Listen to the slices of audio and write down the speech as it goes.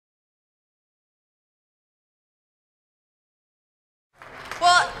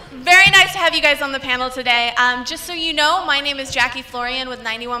nice to have you guys on the panel today. Just so you know, my name is Jackie Florian with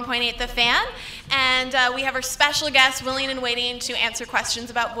 91.8 The Fan, and we have our special guest willing and waiting to answer questions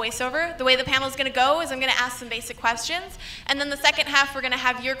about voiceover. The way the panel is going to go is I'm going to ask some basic questions, and then the second half we're going to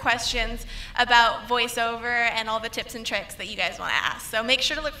have your questions about voiceover and all the tips and tricks that you guys want to ask. So make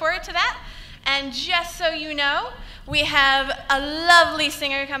sure to look forward to that. And just so you know, we have a lovely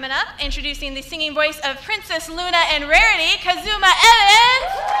singer coming up, introducing the singing voice of Princess Luna and Rarity, Kazumi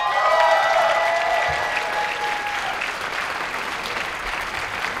Evans.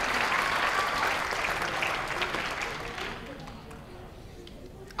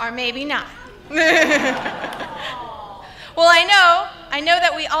 Or maybe not. Well, I know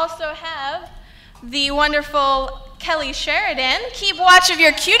that we also have the wonderful Kelly Sheridan. Keep watch of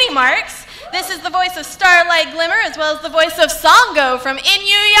your cutie marks. This is the voice of Starlight Glimmer, as well as the voice of Songo from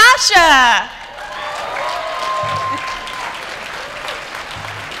Inuyasha.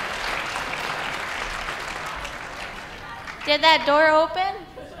 Did that door open?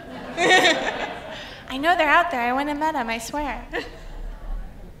 I know they're out there. I went and met them, I swear.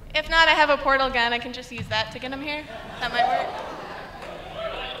 If not, I have a portal gun. I can just use that to get them here. That might work.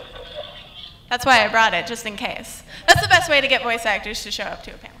 That's why I brought it, just in case. That's the best way to get voice actors to show up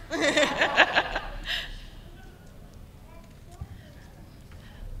to a panel.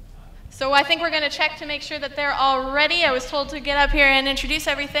 So I think we're going to check to make sure that they're all ready. I was told to get up here and introduce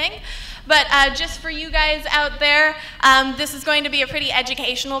everything. But just for you guys out there, this is going to be a pretty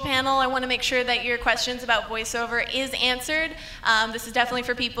educational panel. I want to make sure that your questions about voiceover is answered. This is definitely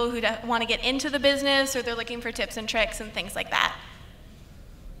for people who want to get into the business, or they're looking for tips and tricks and things like that.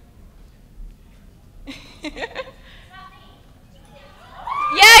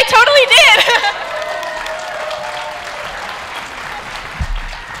 Yeah, I totally did.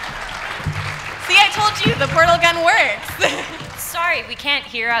 See, I told you, the portal gun works. Sorry, we can't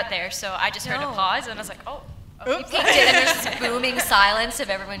hear out there, so I just heard a pause, and I was like, oh. We peeked in, and there's this booming silence of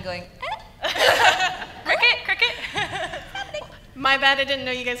everyone going, cricket, cricket. My bad, I didn't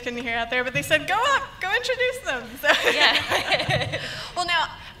know you guys couldn't hear out there, but they said, go up, go introduce them. So. Yeah. Well, now,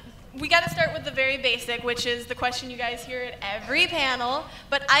 we got to start with the very basic, which is the question you guys hear at every panel,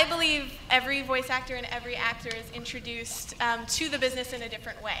 but I believe every voice actor and every actor is introduced to the business in a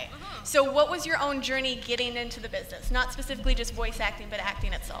different way. So what was your own journey getting into the business? Not specifically just voice acting, but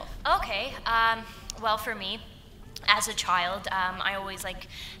acting itself. Okay, well, for me, as a child, I always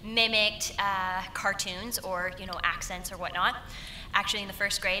mimicked cartoons or, accents or whatnot. Actually, in the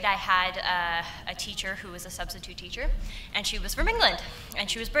first grade, I had a teacher who was a substitute teacher, and she was from England,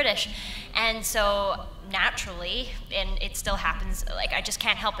 and she was British. And so, naturally, and it still happens, I just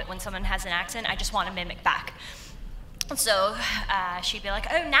can't help it when someone has an accent, I just want to mimic back. So she'd be like,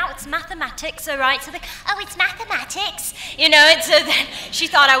 oh, now it's mathematics, all right? So oh, it's mathematics. And so then she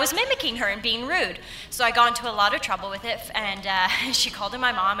thought I was mimicking her and being rude. So I got into a lot of trouble with it, and she called in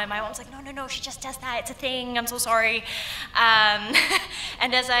my mom, and my mom was like, no, she just does that. It's a thing. I'm so sorry. And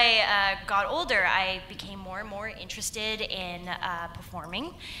as I got older, I became more and more interested in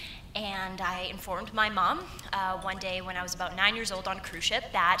performing. And I informed my mom one day when I was about 9 years old on a cruise ship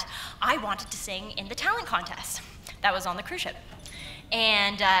that I wanted to sing in the talent contest that was on the cruise ship.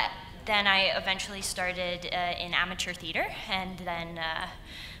 And then I eventually started in amateur theater, and then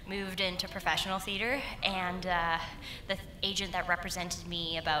moved into professional theater. And the agent that represented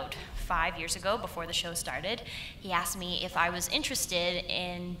me about 5 years ago, before the show started, he asked me if I was interested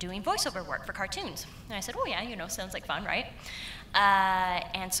in doing voiceover work for cartoons. And I said, oh yeah, sounds like fun, right?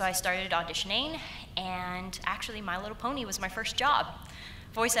 And so I started auditioning, and actually My Little Pony was my first job.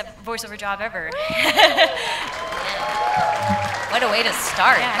 Voiceover job ever. what a way to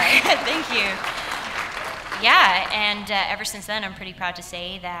start, right? Thank you. Yeah, and ever since then, I'm pretty proud to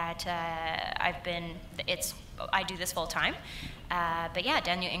say that I do this full time. But yeah,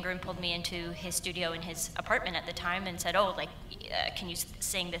 Daniel Ingram pulled me into his studio in his apartment at the time and said, oh, can you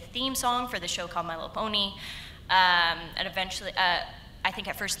sing the theme song for the show called My Little Pony? And eventually, I think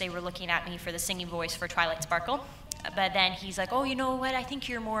at first they were looking at me for the singing voice for Twilight Sparkle. But then he's like, oh, you know what, I think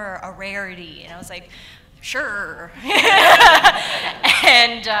you're more a Rarity. And I was like, sure.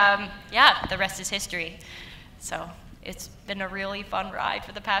 And yeah, the rest is history. So it's been a really fun ride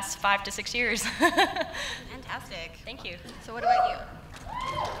for the past 5 to 6 years. Fantastic. Thank you. So what about you?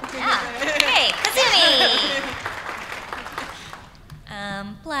 Yeah. Hey,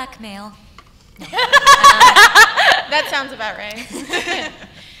 Kazumi. Blackmail. No. That sounds about right.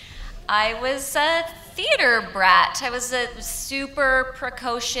 I was a theater brat. I was a super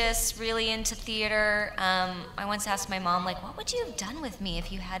precocious, really into theater. I once asked my mom, what would you have done with me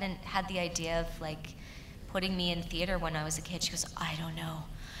if you hadn't had the idea of, putting me in theater when I was a kid? She goes, I don't know.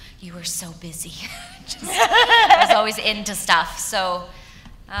 you were so busy. I was always into stuff. So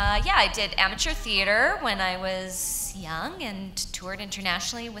yeah, I did amateur theater when I was young and toured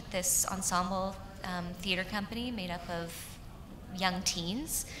internationally with this ensemble theater company made up of young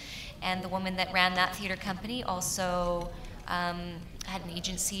teens. And the woman that ran that theater company also had an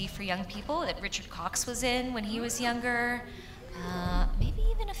agency for young people that Richard Cox was in when he was younger. Maybe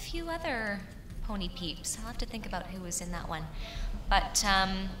even a few other pony peeps. I'll have to think about who was in that one. But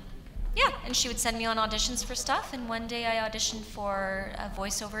yeah, and she would send me on auditions for stuff, and one day I auditioned for a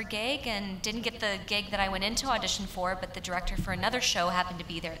voiceover gig and didn't get the gig that I went in to audition for, but the director for another show happened to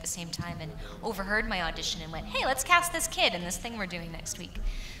be there at the same time and overheard my audition and went, hey, let's cast this kid in this thing we're doing next week.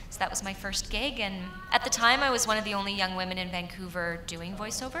 So that was my first gig, and at the time I was one of the only young women in Vancouver doing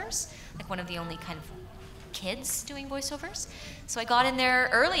voiceovers, like one of the only kind of kids doing voiceovers. So I got in there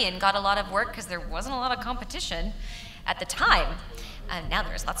early and got a lot of work because there wasn't a lot of competition at the time. Now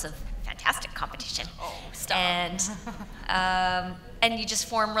there's lots of fantastic competition. Oh, stop. And you just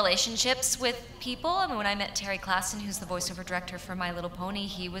form relationships with people. I mean, when I met Terry Klassen, who's the voiceover director for My Little Pony,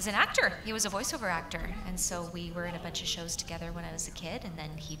 he was an actor. He was a voiceover actor. And so we were in a bunch of shows together when I was a kid, and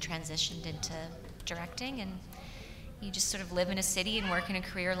then he transitioned into directing. And you just sort of live in a city and work in a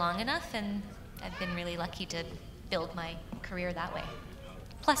career long enough, and I've been really lucky to build my career that way.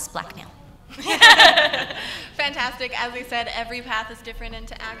 Plus blackmail. Fantastic. As I said, every path is different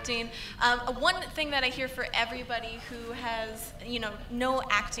into acting. One thing that I hear for everybody who has, no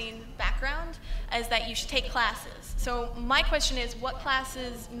acting background is that you should take classes. So my question is, what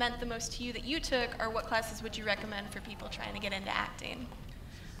classes meant the most to you that you took, or what classes would you recommend for people trying to get into acting?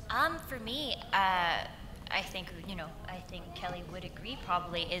 For me, I think Kelly would agree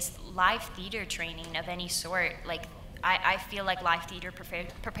probably, is live theater training of any sort. Like, I feel like live theater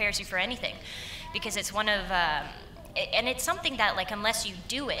prepares you for anything, because it's one of, and it's something that, like, unless you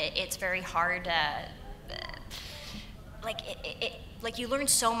do it, it's very hard, like you learn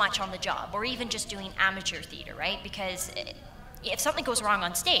so much on the job, or even just doing amateur theater, right? Because if something goes wrong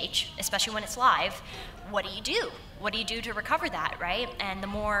on stage, especially when it's live, what do you do? What do you do to recover that, right? And the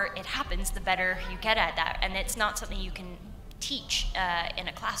more it happens, the better you get at that. And it's not something you can teach in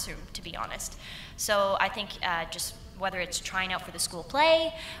a classroom, to be honest. So I think just whether it's trying out for the school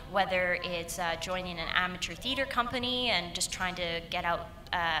play, whether it's joining an amateur theater company and just trying to get out,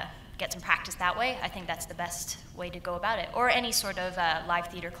 get some practice that way, I think that's the best way to go about it. Or any sort of live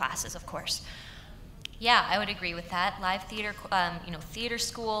theater classes, of course. Yeah, I would agree with that. Live theater, theater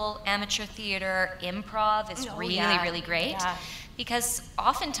school, amateur theater, improv is really great. Yeah. Because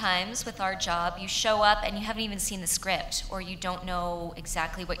oftentimes with our job, you show up and you haven't even seen the script, or you don't know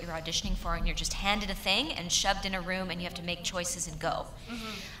exactly what you're auditioning for, and you're just handed a thing and shoved in a room, and you have to make choices and go.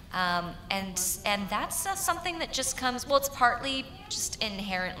 Mm-hmm. And that's something that just comes, well, it's partly just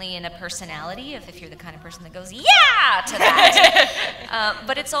inherently in a personality, if you're the kind of person that goes, yeah, to that.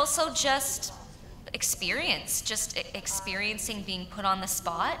 But it's also just experience, just experiencing being put on the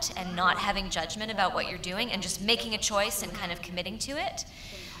spot and not having judgment about what you're doing and just making a choice and kind of committing to it.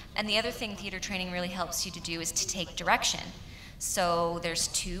 And the other thing theater training really helps you to do is to take direction. So there's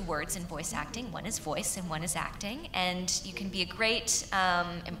two words in voice acting. One is voice and one is acting. And you can be a great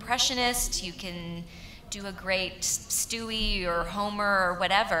impressionist, you can do a great Stewie or Homer or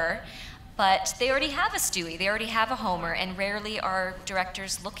whatever, but they already have a Stewie, they already have a Homer, and rarely are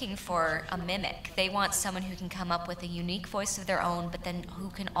directors looking for a mimic. They want someone who can come up with a unique voice of their own, but then who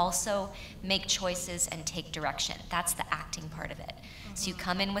can also make choices and take direction. That's the acting part of it. Mm-hmm. So you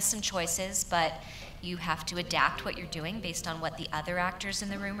come in with some choices, but you have to adapt what you're doing based on what the other actors in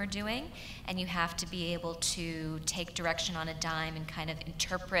the room are doing, and you have to be able to take direction on a dime and kind of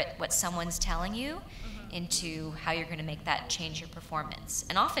interpret what someone's telling you into how you're going to make that change your performance.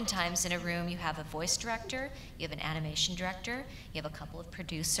 And oftentimes in a room you have a voice director, you have an animation director, you have a couple of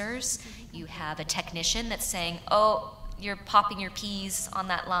producers, you have a technician that's saying, oh, you're popping your P's on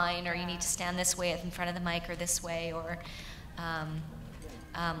that line, or you need to stand this way in front of the mic or this way, or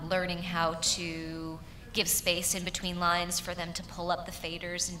learning how to give space in between lines for them to pull up the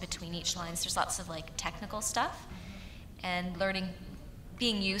faders in between each lines. There's lots of like technical stuff, and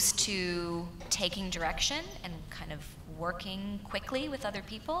being used to taking direction and kind of working quickly with other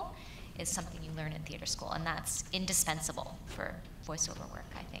people is something you learn in theater school, and that's indispensable for voiceover work,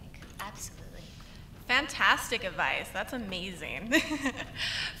 I think. Absolutely. Fantastic advice. That's amazing.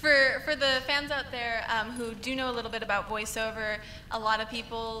 For the fans out there who do know a little bit about voiceover, a lot of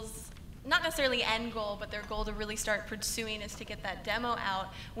people's not necessarily end goal, but their goal to really start pursuing is to get that demo out.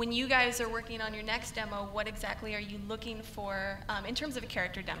 When you guys are working on your next demo, what exactly are you looking for in terms of a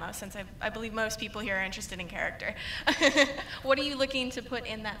character demo, since I believe most people here are interested in character? What are you looking to put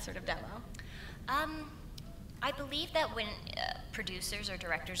in that sort of demo? I believe that when producers or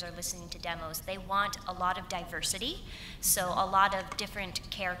directors are listening to demos, they want a lot of diversity. So a lot of different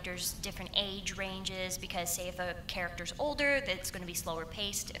characters, different age ranges, because say if a character's older, it's going to be slower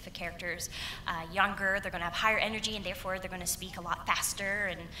paced. If a character's younger, they're going to have higher energy, and therefore they're going to speak a lot faster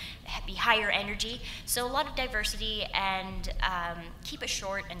and be higher energy. So a lot of diversity, and keep it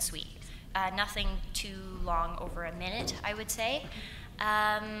short and sweet. Nothing too long, over a minute, I would say.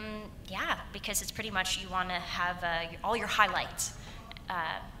 Yeah, because it's pretty much you want to have all your highlights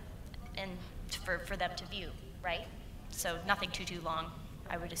and for them to view, right? So nothing too long,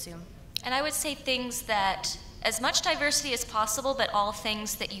 I would assume. And I would say things that, as much diversity as possible, but all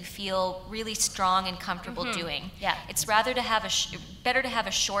things that you feel really strong and comfortable doing. Yeah. It's rather to have better to have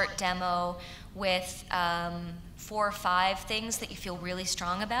a short demo with 4 or 5 things that you feel really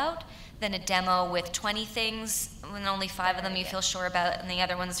strong about than a demo with 20 things when only 5 of them you feel sure about, and the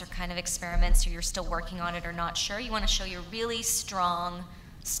other ones are kind of experiments, or you're still working on it or not sure. You want to show your really strong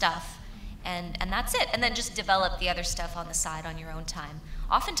stuff, and that's it. And then just develop the other stuff on the side on your own time.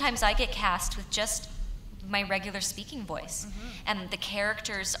 Oftentimes I get cast with just my regular speaking voice, and the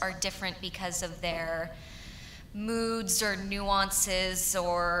characters are different because of their moods or nuances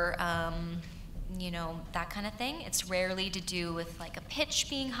or you know, that kind of thing. It's rarely to do with like a pitch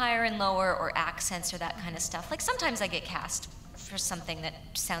being higher and lower or accents or that kind of stuff. Like sometimes I get cast for something that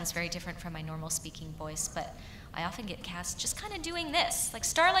sounds very different from my normal speaking voice, but I often get cast just kind of doing this. Like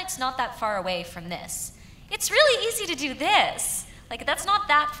Starlight's not that far away from this. It's really easy to do this. Like that's not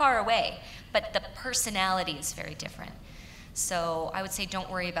that far away, but the personality is very different. So I would say don't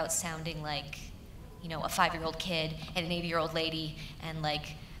worry about sounding like, you know, a 5-year-old kid and an 80-year-old lady and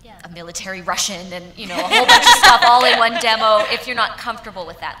like a military Russian and, you know, a whole bunch of stuff all in one demo. If you're not comfortable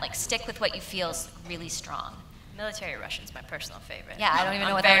with that, like stick with what you feel is really strong. Military Russian's my personal favorite. Yeah, I don't even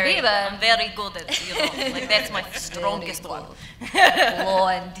know what that would be, but I'm very good at it, you know, like that's my strongest one. Low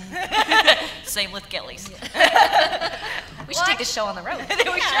and deep. Same with Kelly's. We should take this show on the road.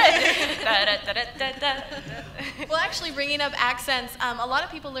 We should. Well, actually, bringing up accents, a lot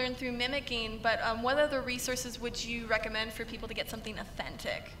of people learn through mimicking, but what other resources would you recommend for people to get something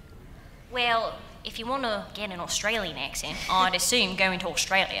authentic? Well, if you want to get an Australian accent, I'd assume going to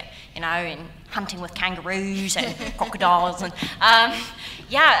Australia, you know, and hunting with kangaroos and crocodiles. And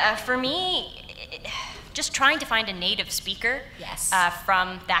for me, just trying to find a native speaker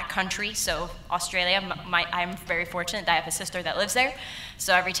from that country. So Australia, I'm very fortunate that I have a sister that lives there.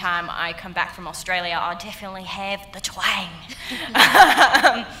 So every time I come back from Australia, I'll definitely have the twang.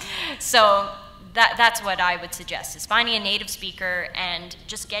 So that's what I would suggest, is finding a native speaker and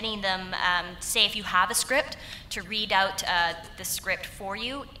just getting them, say if you have a script, to read out the script for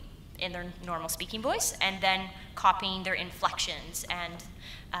you in their normal speaking voice, and then copying their inflections and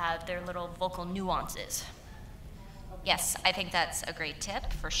their little vocal nuances. Yes, I think that's a great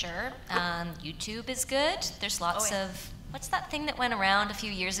tip for sure. YouTube is good. There's lots of, what's that thing that went around a few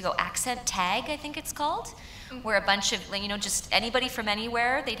years ago? Accent Tag, I think it's called, where a bunch of, you know, just anybody from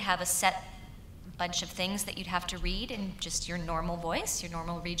anywhere, they'd have a set bunch of things that you'd have to read in just your normal voice, your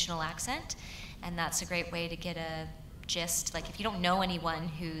normal regional accent, and that's a great way to get a gist. Like if you don't know anyone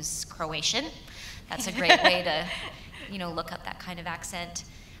who's Croatian, that's a great way to, you know, look up that kind of accent.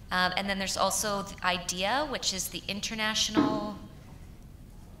 And then there's also the IDEA, which is the International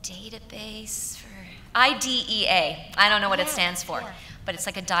Database for IDEA. I don't know what it stands for, but it's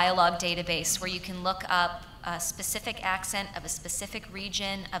like a dialogue database where you can look up a specific accent of a specific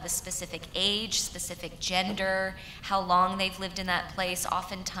region, of a specific age, specific gender, how long they've lived in that place,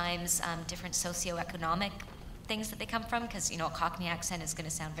 oftentimes different socioeconomic things that they come from, because, you know, a Cockney accent is going to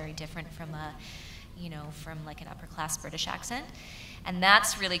sound very different from a, you know, from like an upper class British accent. And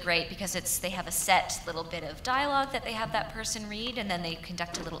that's really great because they have a set little bit of dialogue that they have that person read, and then they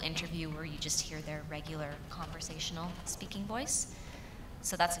conduct a little interview where you just hear their regular conversational speaking voice.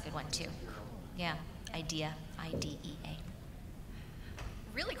 So that's a good one too. Yeah. IDEA, IDEA.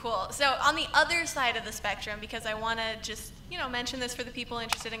 Really cool. So on the other side of the spectrum, because I want to just mention this for the people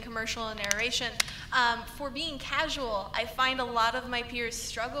interested in commercial and narration. For being casual, I find a lot of my peers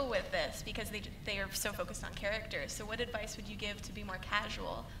struggle with this because they are so focused on characters. So what advice would you give to be more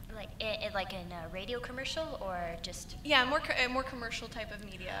casual? Like in a radio commercial or just? Yeah, more commercial type of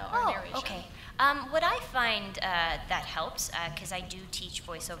media or narration. Okay. What I find that helps, because I do teach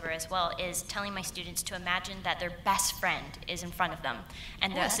voiceover as well, is telling my students to imagine that their best friend is in front of them.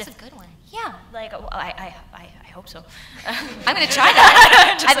 And that's a good one. Yeah, like I hope so. I'm going to try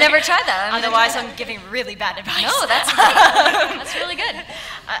that. I've never tried that. Otherwise, I'm giving really bad advice. No, that's really good.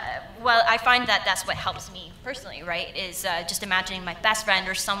 Well, I find that that's what helps me personally, right, is just imagining my best friend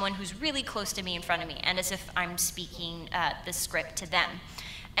or someone who's really close to me in front of me, and as if I'm speaking the script to them.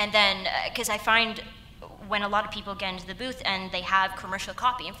 And then, because I find when a lot of people get into the booth and they have commercial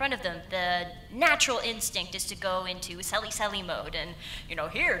copy in front of them, the natural instinct is to go into selly mode and,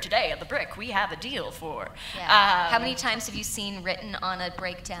 here today at the Brick, we have a deal for. Yeah. How many times have you seen written on a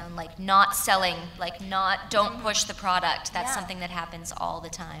breakdown, like not selling, like don't push the product? That's something that happens all the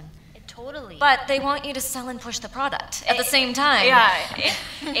time. Totally. But they want you to sell and push the product at the same time. Yeah,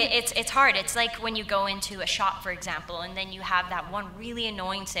 it's hard. It's like when you go into a shop, for example, and then you have that one really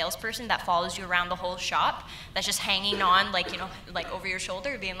annoying salesperson that follows you around the whole shop that's just hanging on, like over your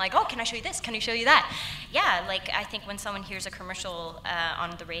shoulder, being like, oh, can I show you this? Can I show you that? Yeah, like I think when someone hears a commercial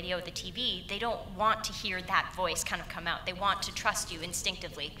on the radio or the TV, they don't want to hear that voice kind of come out. They want to trust you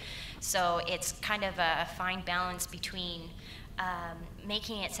instinctively. So it's kind of a fine balance between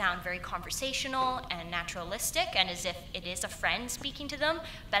making it sound very conversational and naturalistic and as if it is a friend speaking to them,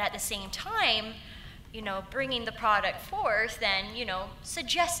 but at the same time, bringing the product forth and,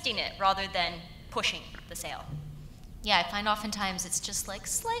 suggesting it rather than pushing the sale. Yeah, I find oftentimes it's just like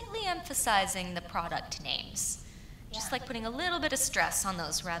slightly emphasizing the product names. Just like putting a little bit of stress on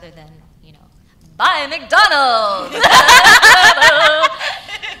those rather than, buy McDonald's!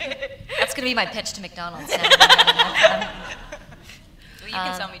 That's going to be my pitch to McDonald's now. You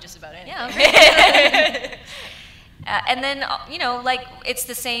can sell me just about anything. Yeah. And then, it's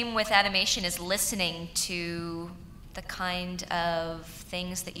the same with animation, is listening to the kind of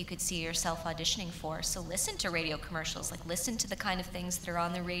things that you could see yourself auditioning for. So listen to radio commercials, listen to the kind of things that are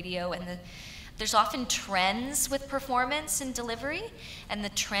on the radio, and there's often trends with performance and delivery, and the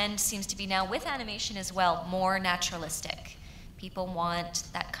trend seems to be now with animation as well, more naturalistic. People want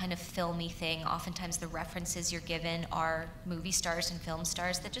that kind of filmy thing. Oftentimes the references you're given are movie stars and film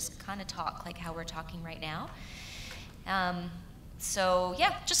stars that just kind of talk like how we're talking right now. So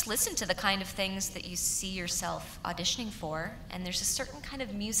yeah, just listen to the kind of things that you see yourself auditioning for, and there's a certain kind of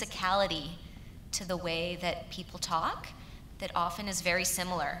musicality to the way that people talk that often is very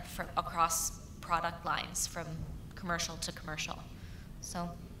similar across product lines from commercial to commercial. So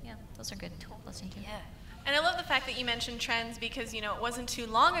yeah, those are good to listen to. Yeah. And I love the fact that you mentioned trends because, it wasn't too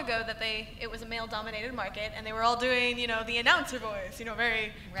long ago that it was a male-dominated market and they were all doing, the announcer voice,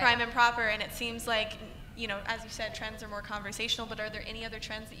 very prime and proper. And it seems like, as you said, trends are more conversational, but are there any other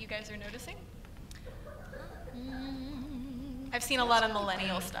trends that you guys are noticing? I've seen a lot of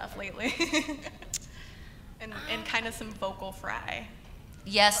millennial stuff lately. and kind of some vocal fry.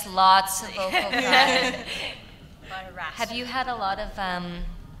 Yes, lots of vocal fry. Have you had a lot of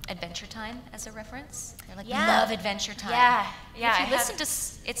Adventure Time as a reference? They're Yeah. Love Adventure Time. Yeah. If you listen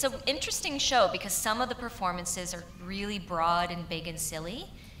to, it's an interesting show because some of the performances are really broad and big and silly,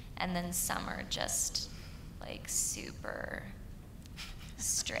 and then some are just super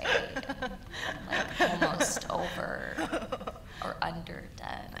straight, almost over or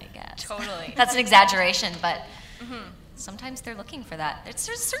underdone, I guess. Totally. That's an exaggeration, but sometimes they're looking for that. There's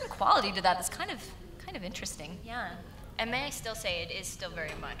a certain quality to that that's kind of interesting. Yeah. And may I still say it is still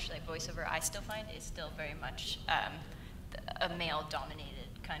very much, voiceover I still find is still very much a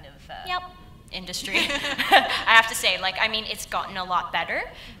male-dominated kind of industry. I have to say, it's gotten a lot better,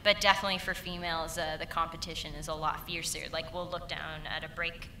 but definitely for females, the competition is a lot fiercer. We'll look down at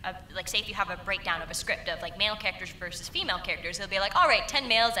say if you have a breakdown of a script of male characters versus female characters, it'll be all right, 10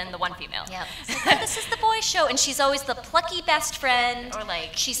 males and the 1 female. Yeah. This is the boy show, and she's always the plucky best friend. Or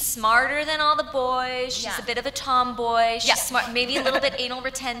she's smarter than all the boys. She's a bit of a tomboy. She's smart, maybe a little bit anal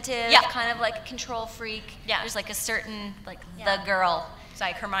retentive, kind of like a control freak. Yeah. There's a certain the girl. It's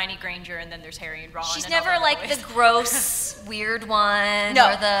Hermione Granger, and then there's Harry and Ron. She's and never the gross, weird one,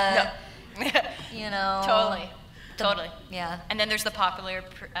 no, or the, Totally. Yeah. And then there's the popular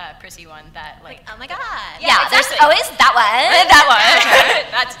prissy one that oh my god. Yeah, exactly. There's always that one. That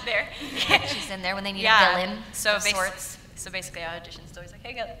one. That's there. Yeah, she's in there when they need a villain. So So basically, I audition's always like,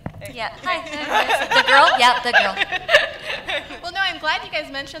 hey, girl. Hey. Yeah, hi. The girl? Yeah, the girl. Well, no, I'm glad you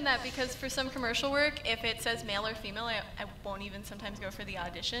guys mentioned that because for some commercial work, if it says male or female, I won't even sometimes go for the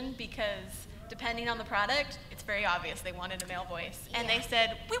audition because depending on the product, it's very obvious they wanted a male voice. And they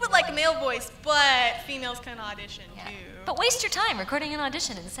said, we would like a male voice, but females can audition too. But waste your time recording an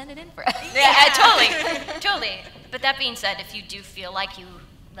audition and send it in for us. Totally. But that being said, if you do feel like you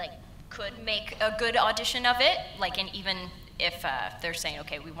could make a good audition of it, and even if they're saying,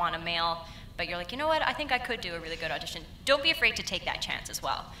 okay, we want a male, but you're like, you know what, I think I could do a really good audition, don't be afraid to take that chance as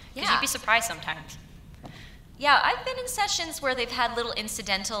well. Because you'd be surprised sometimes. Yeah, I've been in sessions where they've had little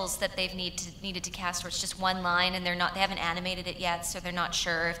incidentals that they've needed to cast where it's just one line and they haven't animated it yet, so they're not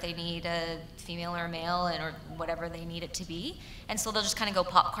sure if they need a female or a male or whatever they need it to be. And so they'll just kind of go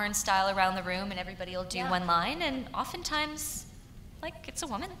popcorn style around the room and everybody will do one line, and oftentimes it's a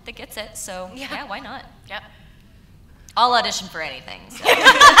woman that gets it, so yeah, why not? Yep. I'll audition for anything. So.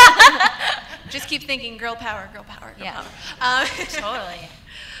 Just keep thinking girl power, girl power, girl Yeah. power. Totally.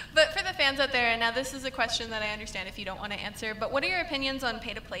 But for the fans out there, and now this is a question that I understand if you don't want to answer, but what are your opinions on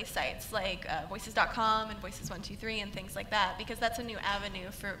pay-to-play sites like Voices.com and Voices123 and things like that? Because that's a new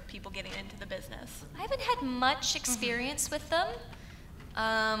avenue for people getting into the business. I haven't had much experience with them.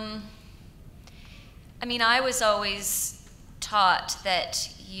 I mean, I was always taught that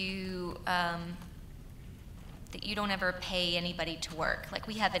you don't ever pay anybody to work. Like,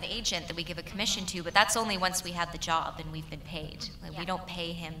 we have an agent that we give a commission to, but that's only once we have the job and we've been paid. We don't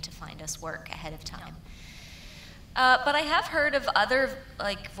pay him to find us work ahead of time. But I have heard of other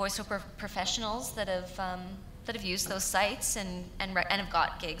voiceover professionals that have used those sites and have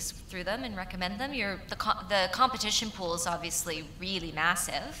got gigs through them and recommend them. The competition pool is obviously really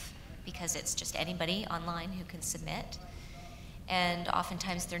massive because it's just anybody online who can submit. And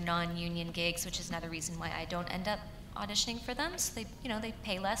oftentimes they're non-union gigs, which is another reason why I don't end up auditioning for them. So they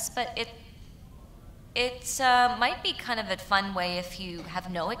pay less, but it might be kind of a fun way if you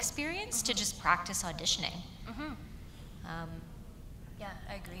have no experience to just practice auditioning. Yeah,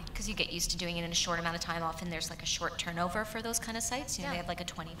 I agree. Because you get used to doing it in a short amount of time. Often there's a short turnover for those kind of sites. They have a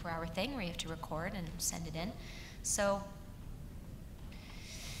 24-hour thing where you have to record and send it in. So.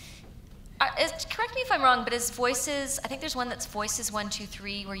 Correct me if I'm wrong, but is Voices, I think there's one that's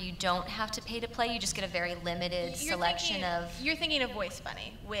Voices123 where you don't have to pay to play, you just get a very limited selection of... You're thinking of Voice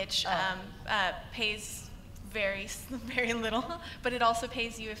Funny, which pays very, very little, but it also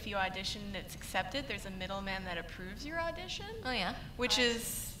pays you if you audition and it's accepted. There's a middleman that approves your audition. Oh, yeah? Which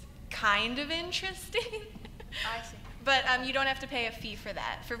is kind of interesting. I see. But you don't have to pay a fee for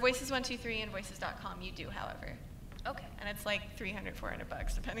that. For Voices123 and Voices.com, you do, however. Okay. And it's like $300,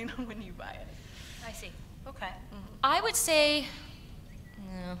 $400 depending on when you buy it. I see. Okay. I would say,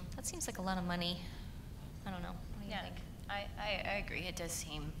 no, that seems like a lot of money. I don't know. What do you think? I agree. It does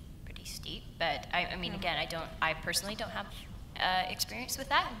seem pretty steep, but I mean, again, I personally don't have experience with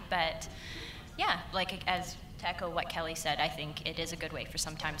that, but yeah, as to echo what Kelly said, I think it is a good way for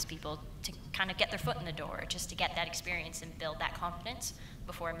sometimes people to kind of get their foot in the door, just to get that experience and build that confidence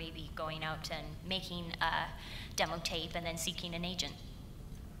before maybe going out and making a demo tape and then seeking an agent.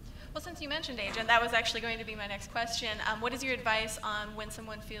 Well, since you mentioned agent, that was actually going to be my next question. What is your advice on when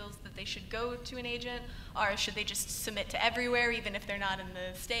someone feels that they should go to an agent, or should they just submit to everywhere, even if they're not in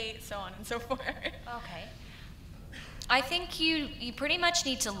the state, so on and so forth? Okay. I think you pretty much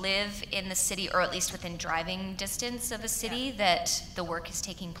need to live in the city, or at least within driving distance of a city that the work is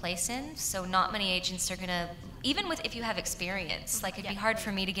taking place in. So not many agents are gonna, even if you have experience, it'd be hard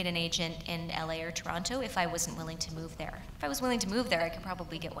for me to get an agent in LA or Toronto if I wasn't willing to move there. If I was willing to move there, I could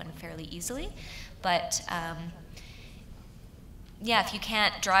probably get one fairly easily. But yeah, if you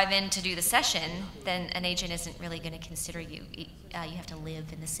can't drive in to do the session, then an agent isn't really gonna consider you. You have to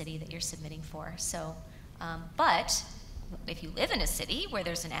live in the city that you're submitting for. So, but if you live in a city where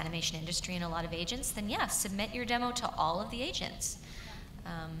there's an animation industry and a lot of agents, then yeah, submit your demo to all of the agents,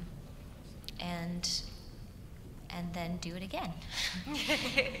 and then do it again.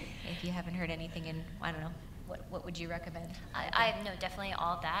 If you haven't heard anything in, I don't know, what would you recommend? I no, definitely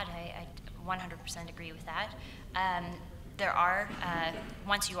all that. I 100% agree with that. There are,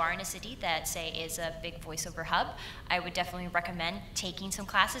 once you are in a city that, say, is a big voiceover hub, I would definitely recommend taking some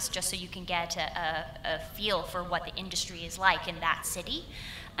classes just so you can get a feel for what the industry is like in that city.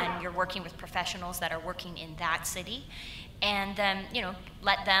 And you're working with professionals that are working in that city. And then,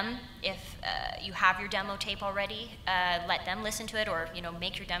 let them, if you have your demo tape already, let them listen to it, or,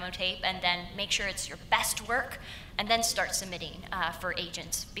 make your demo tape, and then make sure it's your best work, and then start submitting for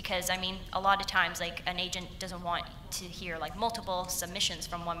agents. Because, I mean, a lot of times, an agent doesn't want to hear, multiple submissions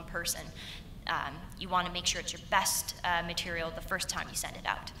from one person. you want to make sure it's your best material the first time you send it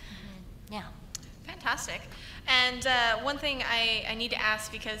out. Yeah. Fantastic. And one thing I need to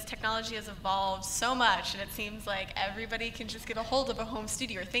ask, because technology has evolved so much, and it seems like everybody can just get a hold of a home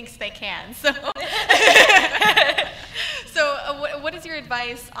studio, or thinks they can. So, what is your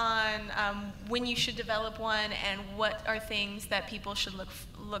advice on when you should develop one, and what are things that people should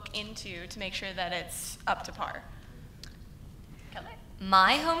look into to make sure that it's up to par?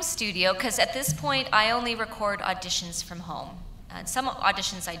 My home studio, because at this point I only record auditions from home. Some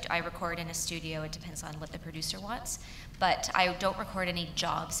auditions I record in a studio. It depends on what the producer wants. But I don't record any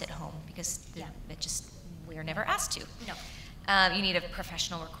jobs at home because we're never asked to. No. You need a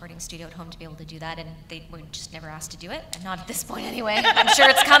professional recording studio at home to be able to do that, and we're just never asked to do it. And not at this point anyway. I'm sure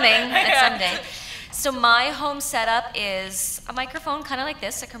it's coming at someday. So my home setup is a microphone kind of like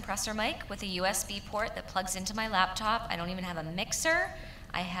this, a compressor mic with a USB port that plugs into my laptop. I don't even have a mixer.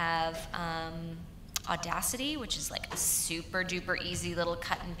 I have Audacity, which is like a super duper easy little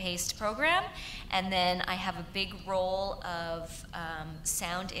cut and paste program. And then I have a big roll of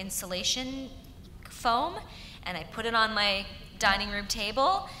sound insulation foam, and I put it on my dining room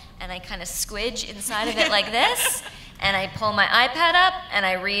table, and I kind of squidge inside of it like this, and I pull my iPad up, and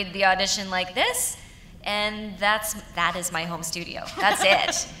I read the audition like this, and that is my home studio. That's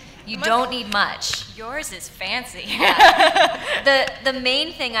it. You don't need much. Yours is fancy. Yeah. The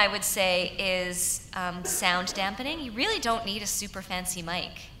main thing I would say is sound dampening. You really don't need a super fancy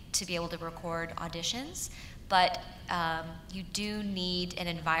mic to be able to record auditions, but you do need an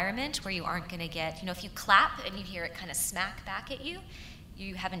environment where you aren't going to get, if you clap and you hear it kind of smack back at you,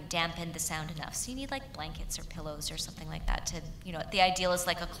 you haven't dampened the sound enough. So you need like blankets or pillows or something like that to, the ideal is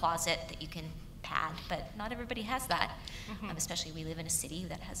like a closet that you can pad, but not everybody has that. Especially we live in a city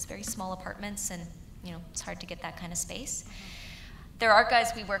that has very small apartments, and it's hard to get that kind of space. There are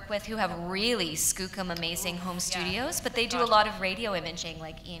guys we work with who have really skookum amazing home studios, but they do a lot of radio imaging.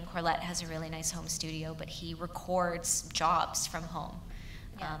 Like Ian Corlett has a really nice home studio, but he records jobs from home.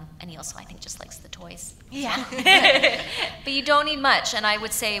 And he also, I think, just likes the toys. Yeah. But you don't need much, and I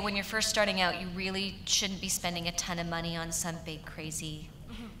would say when you're first starting out, you really shouldn't be spending a ton of money on some big, crazy,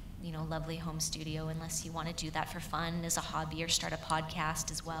 lovely home studio, unless you want to do that for fun as a hobby or start a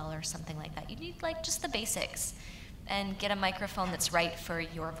podcast as well or something like that. You need like just the basics, and get a microphone that's right for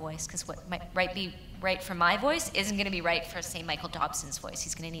your voice, because what might be right for my voice isn't going to be right for, say, Michael Dobson's voice.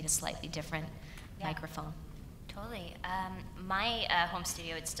 He's going to need a slightly different microphone. Totally. My home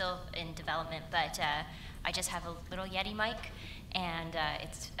studio, it's still in development, but I just have a little Yeti mic, and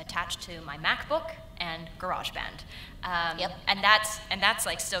it's attached to my MacBook and GarageBand. And that's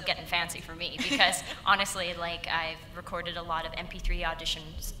like still getting fancy for me, because honestly, like I've recorded a lot of MP3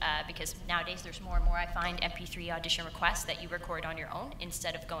 auditions, because nowadays there's more and more I find MP3 audition requests that you record on your own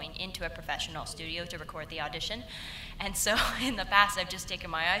instead of going into a professional studio to record the audition. And so in the past, I've just taken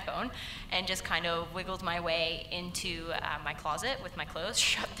my iPhone and just kind of wiggled my way into my closet with my clothes,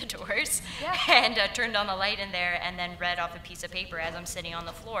 shut the doors, and turned on the light in there, and then read off a piece of paper as I'm sitting on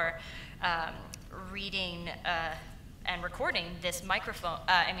the floor, reading and recording this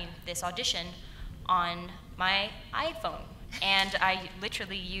this audition on my iPhone. And I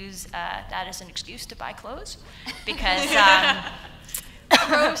literally use that as an excuse to buy clothes, because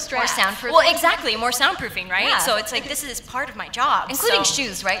More soundproofing. Well, exactly, more soundproofing, right? Yeah. So it's like, this is part of my job. Including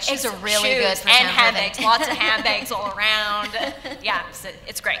shoes, right? Shoes are really good for and soundproofing. handbags, lots of handbags all around. Yeah,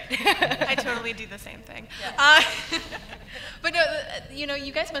 it's great. I totally do the same thing. Yeah. But no,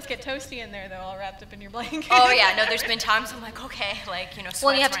 you guys must get toasty in there, though, all wrapped up in your blanket. Oh yeah, no, there's been times I'm like, okay,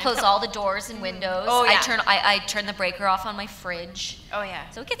 Well, you have to close all the doors and windows. Oh yeah. I turn the breaker off on my fridge. Oh yeah.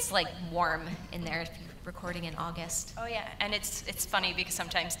 So it gets like warm in there if you're recording in August. Oh yeah, and it's funny because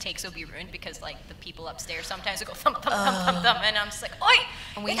sometimes takes will be ruined because like the people upstairs sometimes will go thump thump thump thump thump, and I'm just like, oi!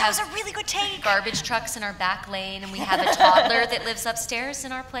 And we that have was a really good take. Garbage trucks in our back lane, and we have a toddler that lives upstairs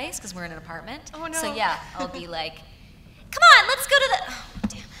in our place because we're in an apartment. Oh no. So yeah, I'll be like, come on, let's go to the. Oh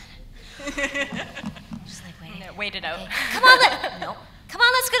damn it. Just like waiting. No, wait it out. Okay. Come on, no. Come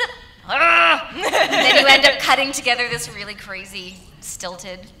on, let's go to. And then you end up cutting together this really crazy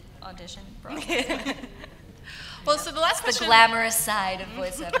stilted audition. Well, so the last question. The glamorous side of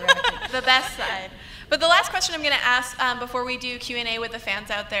voiceover acting. The best side. But the last question I'm going to ask before we do Q&A with the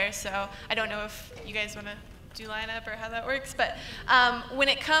fans out there, so I don't know if you guys want to do lineup or how that works, but when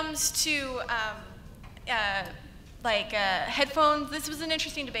it comes to headphones, this was an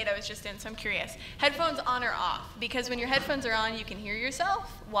interesting debate I was just in, so I'm curious. Headphones on or off? Because when your headphones are on, you can hear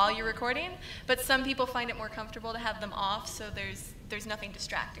yourself while you're recording, but some people find it more comfortable to have them off, so there's nothing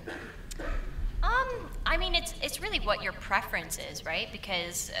distracting them. I mean, it's really what your preference is, right?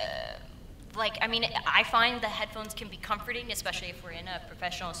 Because like, I mean, I find the headphones can be comforting, especially if we're in a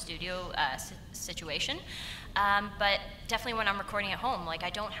professional studio situation. But definitely when I'm recording at home, like, I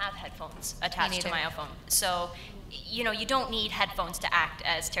don't have headphones attached to my iPhone. So, you know, you don't need headphones to act,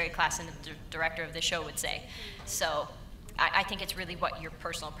 as Terry Klassen, the director of the show, would say. So I think it's really what your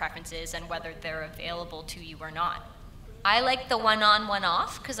personal preference is and whether they're available to you or not. I like the one on, one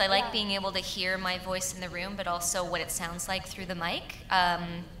off, because I like being able to hear my voice in the room, but also what it sounds like through the mic.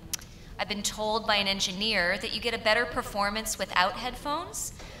 I've been told by an engineer that you get a better performance without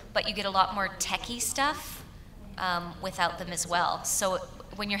headphones, but you get a lot more techie stuff without them as well. So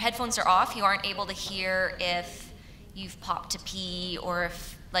when your headphones are off, you aren't able to hear if you've popped a pee or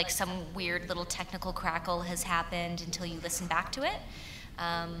if like some weird little technical crackle has happened until you listen back to it.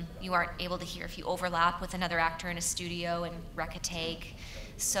 You aren't able to hear if you overlap with another actor in a studio and wreck a take.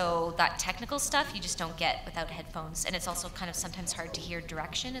 So that technical stuff you just don't get without headphones. And it's also kind of sometimes hard to hear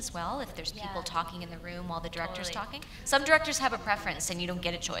direction as well if there's people talking in the room while the director's talking. Some directors have a preference and you don't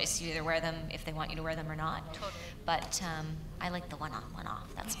get a choice. You either wear them if they want you to wear them or not. Totally. But I like the one on, one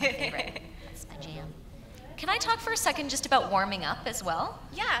off. That's my favorite. That's my jam. Can I talk for a second just about warming up as well?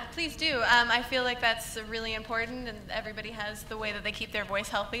 Yeah, please do. I feel like that's really important, and everybody has the way that they keep their voice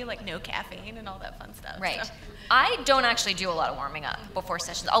healthy, like no caffeine and all that fun stuff. Right. So. I don't actually do a lot of warming up before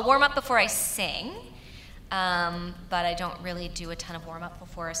sessions. I'll warm up before I sing, but I don't really do a ton of warm up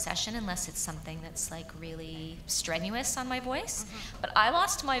before a session unless it's something that's like really strenuous on my voice. But I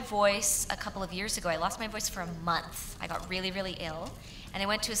lost my voice a couple of years ago. I lost my voice for a month. I got really, really ill. And I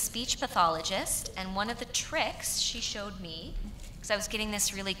went to a speech pathologist, and one of the tricks she showed me, because I was getting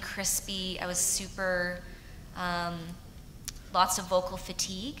this really crispy, I was super, lots of vocal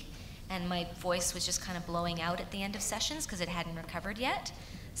fatigue, and my voice was just kind of blowing out at the end of sessions because it hadn't recovered yet.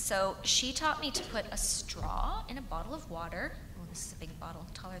 So she taught me to put a straw in a bottle of water, oh, this is a big bottle,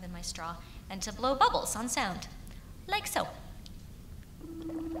 taller than my straw, and to blow bubbles on sound, like so.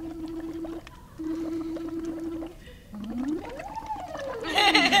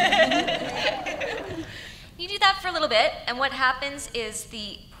 You do that for a little bit, and what happens is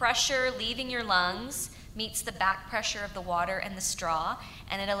the pressure leaving your lungs meets the back pressure of the water and the straw,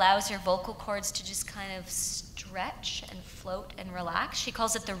 and it allows your vocal cords to just kind of stretch and float and relax. She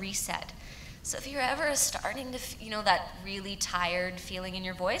calls it the reset. So if you're ever starting to, that really tired feeling in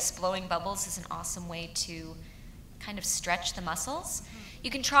your voice, blowing bubbles is an awesome way to kind of stretch the muscles. You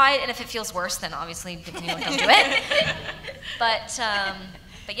can try it, and if it feels worse, then obviously don't do it.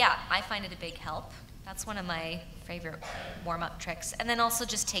 But yeah, I find it a big help. That's one of my favorite warm-up tricks. And then also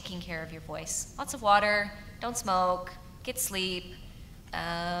just taking care of your voice. Lots of water, don't smoke, get sleep.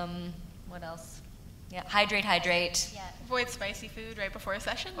 What else? Yeah, hydrate. Yeah. Avoid spicy food right before a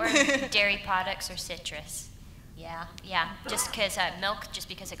session. Or dairy products or citrus. Yeah. Yeah, just because milk, just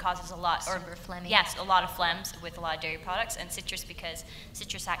because it causes a lot. Super phlegmy. Yes, a lot of phlegms with a lot of dairy products, and citrus because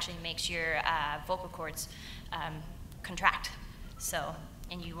citrus actually makes your vocal cords contract. So,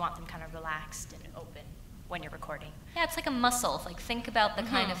 and you want them kind of relaxed and open when you're recording. Yeah, it's like a muscle. Like think about the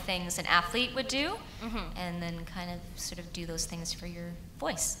kind of things an athlete would do, and then kind of sort of do those things for your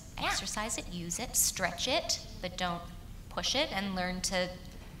voice. Yeah. Exercise it, use it, stretch it, but don't push it, and learn to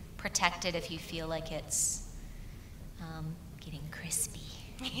protect it if you feel like it's getting crispy.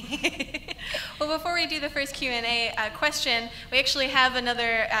 Well, before we do the first Q&A question, we actually have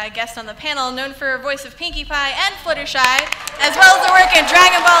another guest on the panel, known for her voice of Pinkie Pie and Fluttershy, as well as her work in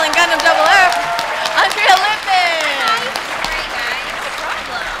Dragon Ball and Gundam Double F, Andrea Libman.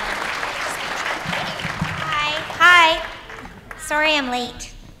 Hi. Sorry I'm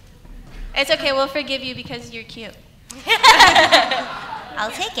late. It's okay, we'll forgive you because you're cute.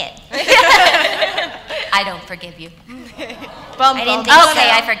 I'll take it. I don't forgive you. I didn't think so. Okay,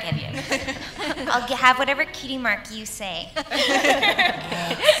 I forgive you. I'll have whatever cutie mark you say.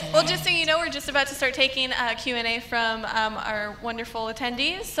 Well, just so you know, we're just about to start taking Q&A from our wonderful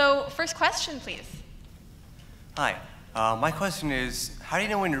attendees. So first question, please. Hi. My question is, how do you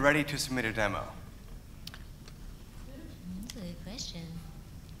know when you're ready to submit a demo? That's a good question.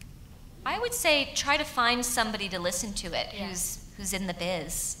 I would say try to find somebody to listen to it who's in the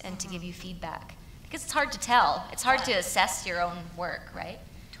biz and to give you feedback. Because it's hard to tell. It's hard to assess your own work, right?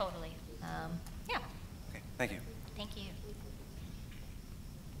 Totally. Yeah. Okay, thank you. Thank you.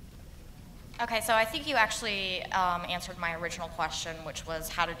 Okay, so I think you actually answered my original question, which was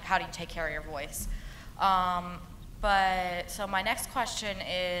how do you take care of your voice? But so my next question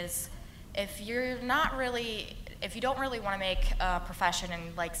is, if you're not really if you don't really want to make a profession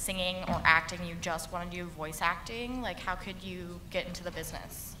in like singing or acting, you just want to do voice acting, like how could you get into the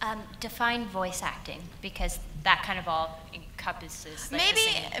business? Define voice acting, because that kind of all encompasses like,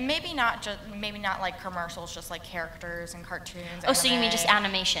 maybe not like commercials, just like characters and cartoons. Oh, so you mean anime. just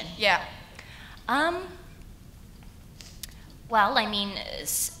animation? Yeah. Well, I mean,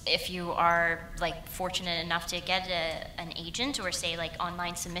 if you are like fortunate enough to get an agent or say like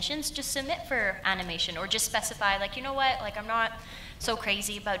online submissions, just submit for animation, or just specify like, you know what, like I'm not so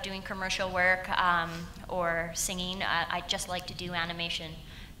crazy about doing commercial work or singing. I just like to do animation.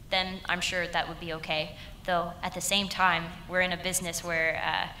 Then I'm sure that would be okay. Though at the same time, we're in a business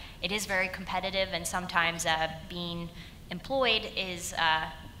where it is very competitive, and sometimes being employed is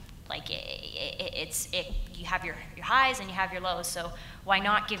like you have your highs and you have your lows, so why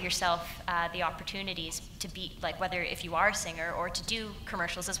not give yourself the opportunities to be, like whether if you are a singer or to do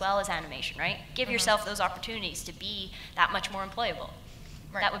commercials as well as animation, right? Give yourself those opportunities to be that much more employable.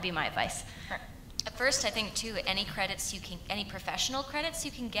 Right. That would be my advice. Right. At first, I think too, any professional credits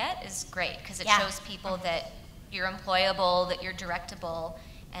you can get is great, because it Yeah. shows people that you're employable, that you're directable.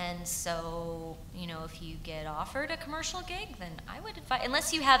 And so, you know, if you get offered a commercial gig, then I would advise,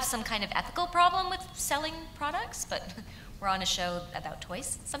 unless you have some kind of ethical problem with selling products, but we're on a show about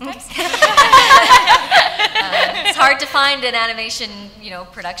toys sometimes. It's hard to find an animation, you know,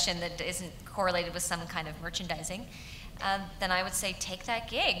 production that isn't correlated with some kind of merchandising. Then I would say take that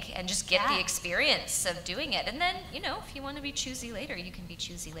gig and just get the experience of doing it. And then, you know, if you want to be choosy later, you can be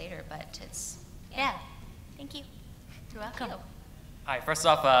choosy later, but it's, Yeah. Thank you. You're welcome. Hi, first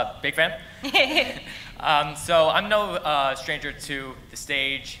off, big fan. So I'm no stranger to the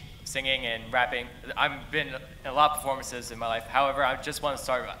stage, singing and rapping. I've been in a lot of performances in my life. However, I just want to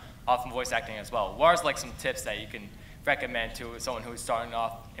start off in voice acting as well. What are like some tips that you can recommend to someone who's starting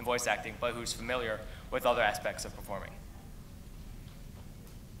off in voice acting but who's familiar with other aspects of performing?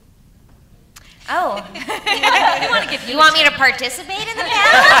 Oh, you want me to participate in the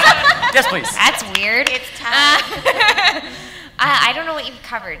panel? Yes, please. That's weird. It's time. I don't know what you've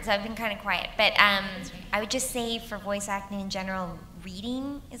covered, so I've been kind of quiet. But I would just say for voice acting in general,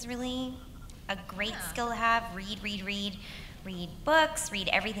 reading is really a great skill to have. Read books, read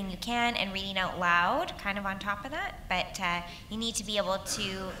everything you can, and reading out loud kind of on top of that. But you need to be able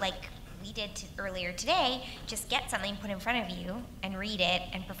to, like we did earlier today, just get something put in front of you and read it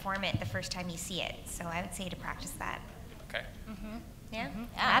and perform it the first time you see it. So I would say to practice that. Okay. Yeah?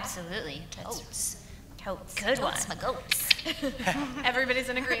 Absolutely. totes. Totes. Good one. Totes my goats. Everybody's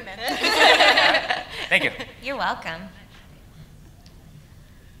in agreement. Thank you. You're welcome.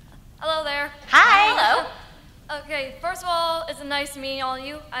 Hello there. Hi. Hello. Okay, first of all, it's nice meeting all of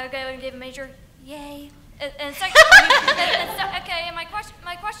you. I would give a major yay. And second, okay. And my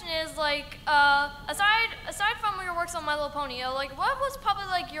question is like, aside from your works on My Little Pony, like, what was probably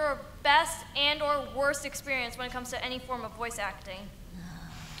like your best and/or worst experience when it comes to any form of voice acting?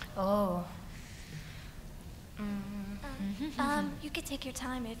 Oh. You could take your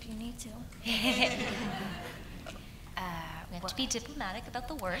time if you need to. We have to be diplomatic about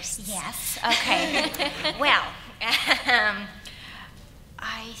the worst. Yes. Okay. Well,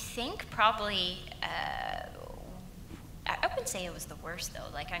 I think probably, I wouldn't say it was the worst though.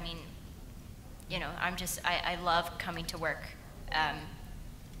 Like, I mean, you know, I love coming to work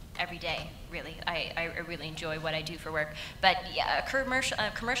every day, really. I really enjoy what I do for work. But yeah, a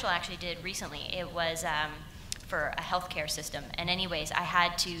commercial I actually did recently. It was for a healthcare system. And anyways, I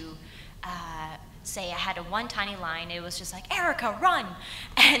had to say I had one tiny line. It was just like, Erica, run!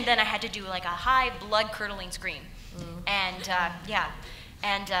 And then I had to do like a high blood-curdling scream. And yeah.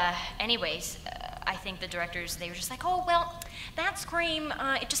 And anyways, I think the directors, they were just like, oh, well, that scream,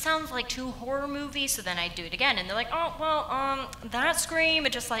 it just sounds like too horror movie. So then I'd do it again. And they're like, oh, well, that scream,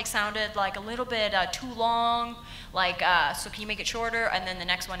 it just like sounded like a little bit too long. Like, so can you make it shorter? And then the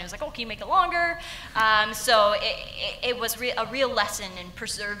next one, it was like, oh, can you make it longer? So it was a real lesson in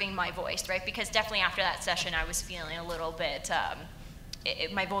preserving my voice, right? Because definitely after that session, I was feeling a little bit,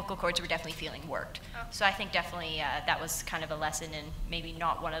 my vocal cords were definitely feeling worked. Oh. So I think definitely that was kind of a lesson, and maybe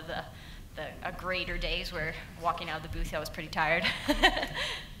not one of the greater days where walking out of the booth I was pretty tired.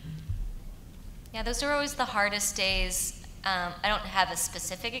 Yeah, those are always the hardest days. I don't have a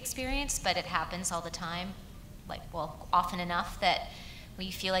specific experience, but it happens all the time. Like, well, often enough that when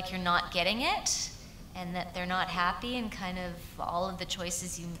you feel like you're not getting it and that they're not happy, and kind of all of the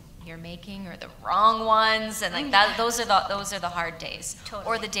choices you're making are the wrong ones, and like that, those are the hard days. Totally.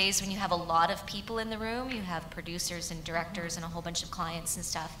 Or the days when you have a lot of people in the room, you have producers and directors and a whole bunch of clients and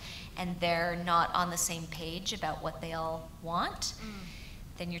stuff, and they're not on the same page about what they all want.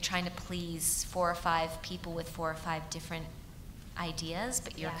 then you're trying to please 4 or 5 people with 4 or 5 different ideas,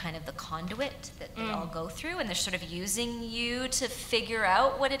 but you're kind of the conduit that they all go through, and they're sort of using you to figure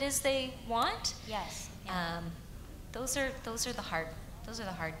out what it is they want. Yes. Those are the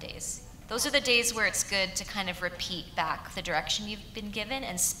hard days. Those are the days where it's good to kind of repeat back the direction you've been given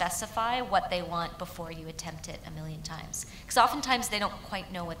and specify what they want before you attempt it a million times. Because oftentimes they don't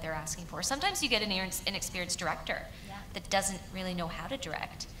quite know what they're asking for. Sometimes you get an inexperienced director that doesn't really know how to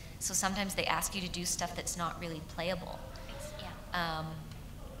direct. So sometimes they ask you to do stuff that's not really playable.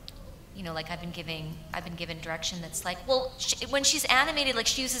 You know, like I've been given direction that's like, well, when she's animated, like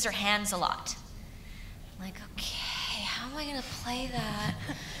she uses her hands a lot. I'm like, okay, how am I gonna play that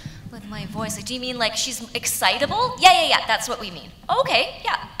with my voice? Like, do you mean like she's excitable? Yeah, that's what we mean. Okay,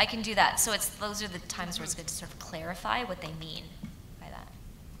 yeah, I can do that. So those are the times where it's good to sort of clarify what they mean by that.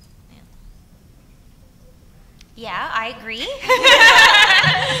 Yeah, I agree.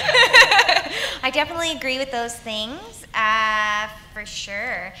 I definitely agree with those things, for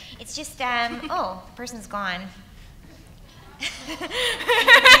sure. It's just, oh, the person's gone.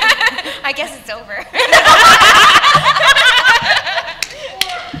 I guess it's over.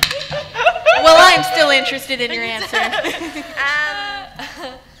 Well, I'm still interested in your answer.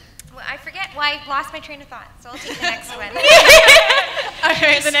 Well, I forget why I lost my train of thought, so I'll take the next one.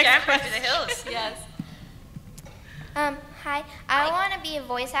 Okay, the next question. To the hills. Yes. Hi, I want to be a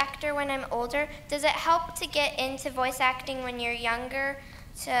voice actor when I'm older. Does it help to get into voice acting when you're younger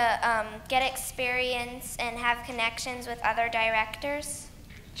to get experience and have connections with other directors?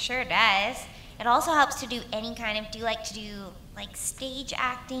 Sure does. It also helps to do any kind of, do you like to do like stage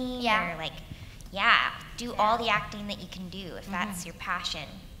acting? Yeah. Or like, do all the acting that you can do if that's your passion.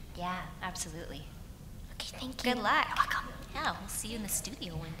 Yeah, absolutely. Okay, thank you. Good luck. Welcome. Yeah, we'll see you in the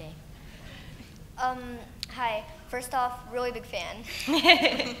studio one day. Hi. First off, really big fan.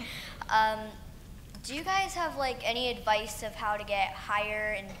 Do you guys have like any advice of how to get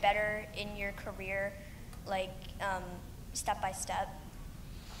higher and better in your career, like step by step?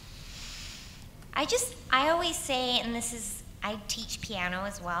 I always say, and I teach piano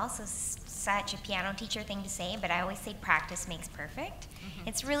as well, so it's such a piano teacher thing to say, but I always say practice makes perfect.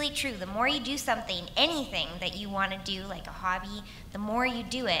 It's really true. The more you do something, anything that you want to do, like a hobby, the more you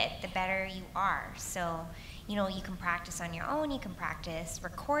do it, the better you are. So, you know, you can practice on your own, you can practice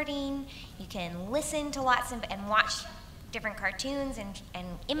recording, you can listen to lots of, and watch different cartoons and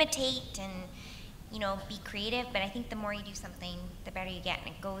imitate and, you know, be creative. But I think the more you do something, the better you get, and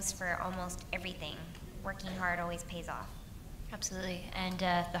it goes for almost everything. Working hard always pays off. Absolutely. And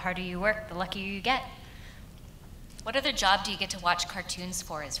the harder you work, the luckier you get. What other job do you get to watch cartoons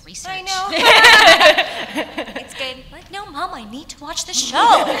for as research? I know. It's good. Like, no, Mom, I need to watch the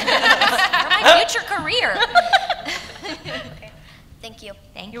show for my future career. Okay. Thank you.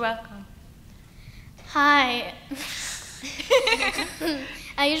 You're welcome. Hi.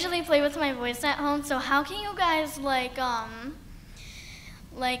 I usually play with my voice at home, so how can you guys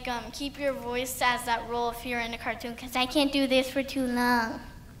keep your voice as that role if you're in a cartoon? Because I can't do this for too long.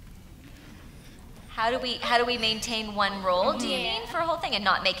 How do we maintain one role, do you mean, for a whole thing, and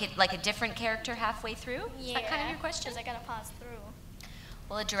not make it like a different character halfway through? Is that kind of your question? Because I gotta pause through.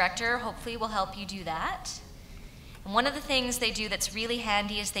 Well, a director hopefully will help you do that. And one of the things they do that's really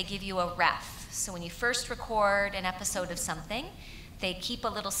handy is they give you a ref. So when you first record an episode of something, they keep a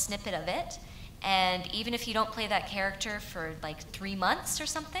little snippet of it. And even if you don't play that character for like 3 months or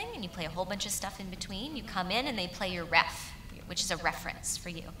something, and you play a whole bunch of stuff in between, you come in and they play your ref, which is a reference for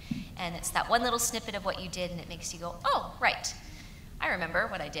you. And it's that one little snippet of what you did, and it makes you go, oh, right, I remember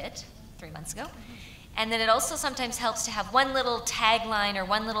what I did 3 months ago. And then it also sometimes helps to have one little tagline or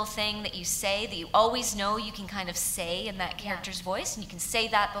one little thing that you say that you always know you can kind of say in that character's voice, and you can say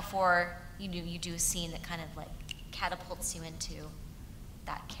that before you do a scene that kind of like catapults you into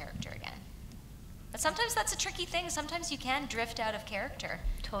that character again. But sometimes that's a tricky thing. Sometimes you can drift out of character.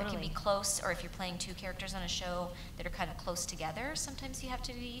 Totally. It can be close, or if you're playing 2 characters on a show that are kind of close together, sometimes you have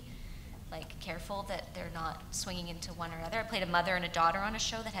to be like careful that they're not swinging into one or other. I played a mother and a daughter on a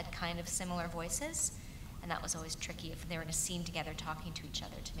show that had kind of similar voices, and that was always tricky if they were in a scene together talking to each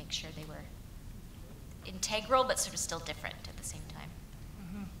other to make sure they were integral but sort of still different at the same time.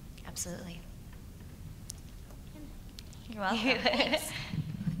 Absolutely. You're welcome. Thanks.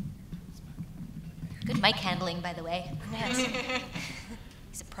 Good mic handling, by the way. Yes.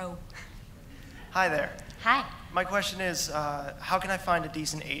 He's a pro. Hi there. Hi. My question is, how can I find a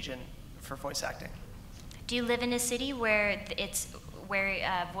decent agent for voice acting? Do you live in a city where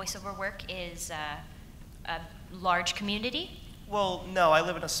voiceover work is a large community? Well, no, I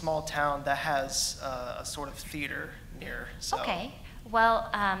live in a small town that has a sort of theater near. So. Okay. Well,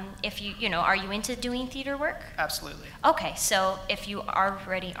 if are you into doing theater work? Absolutely. Okay, so if you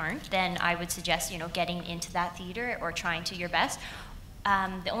already aren't, then I would suggest, getting into that theater or trying to your best.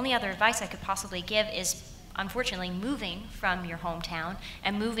 The only other advice I could possibly give is, unfortunately, moving from your hometown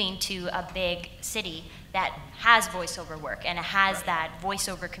and moving to a big city that has voiceover work and it has that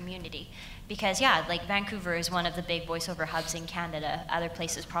voiceover community. Because like Vancouver is one of the big voiceover hubs in Canada. Other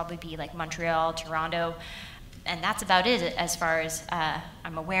places probably be like Montreal, Toronto, and that's about it as far as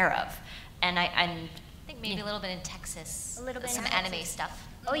I'm aware of. And I think maybe a little bit in Texas. A little bit some in anime Texas. stuff.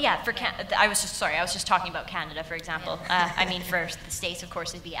 Oh yeah, for I was just talking about Canada, for example. I mean, for the States, of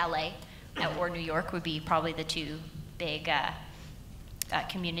course, it'd be LA or New York would be probably the two big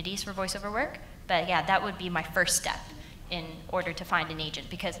communities for voiceover work. But yeah, that would be my first step in order to find an agent,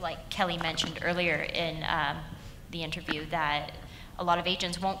 because like Kelly mentioned earlier in the interview, that a lot of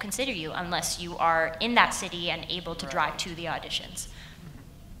agents won't consider you unless you are in that city and able to drive to the auditions.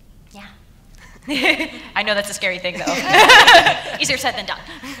 Yeah. I know that's a scary thing, though. Easier said than done.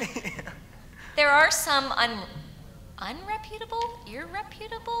 There are some irreputable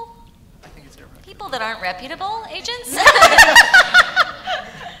people that aren't reputable agents.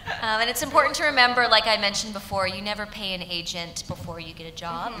 And it's important to remember, like I mentioned before, you never pay an agent before you get a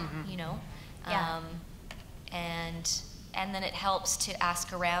job, Yeah. And then it helps to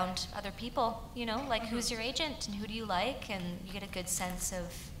ask around other people, like who's your agent and who do you like, and you get a good sense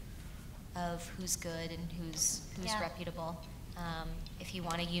of who's good and who's reputable. If you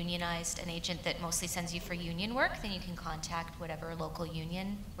want an agent that mostly sends you for union work, then you can contact whatever local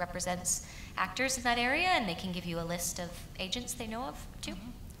union represents actors in that area, and they can give you a list of agents they know of too.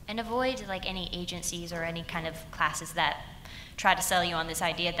 And avoid like any agencies or any kind of classes that try to sell you on this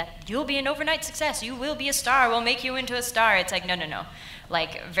idea that you'll be an overnight success, you will be a star, we'll make you into a star. It's like, no.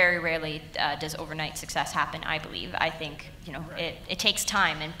 Like, very rarely does overnight success happen, I believe. I think, it takes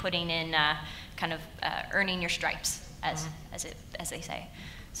time and putting in kind of earning your stripes, as they say.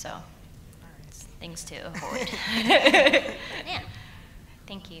 So, it's things to avoid. Yeah.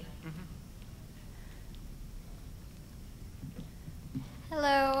 Thank you.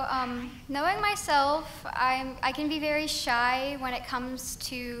 Hello. Knowing myself, I can be very shy when it comes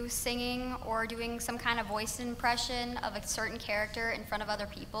to singing or doing some kind of voice impression of a certain character in front of other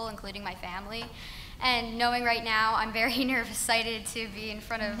people, including my family. And knowing right now, I'm very excited to be in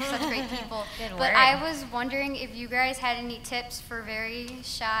front of such great people. But I was wondering if you guys had any tips for very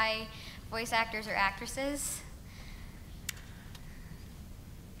shy voice actors or actresses.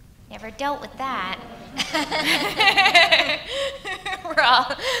 Never dealt with that. We're all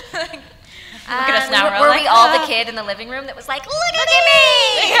look at us now. Were we all the kid in the living room that was like, look at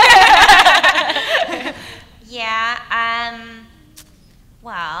me? Yeah.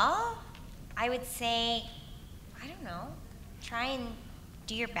 Well, I would say, I don't know, try and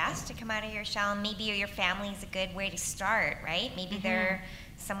do your best to come out of your shell. Maybe your family's a good way to start, right? Maybe they're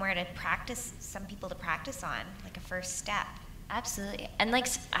somewhere to practice, some people to practice on, like a first step. Absolutely. And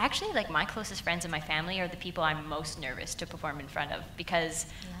actually my closest friends in my family are the people I'm most nervous to perform in front of, because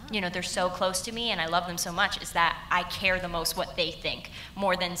they're so close to me and I love them so much, is that I care the most what they think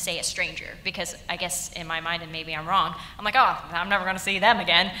more than, say, a stranger. Because I guess in my mind, and maybe I'm wrong, I'm like, oh, I'm never going to see them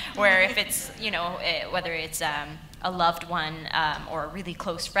again. Where if it's, whether it's a loved one or a really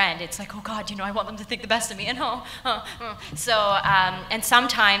close friend, it's like, oh God, I want them to think the best of me. And So, and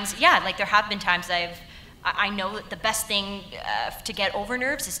sometimes, there have been times I know that the best thing to get over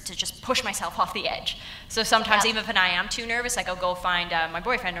nerves is to just push myself off the edge. So sometimes, even if I am too nervous, I'll go find my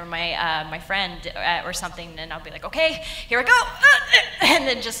boyfriend or my friend or something, and I'll be like, okay, here I go, and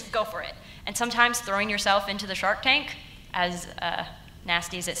then just go for it. And sometimes throwing yourself into the Shark Tank, as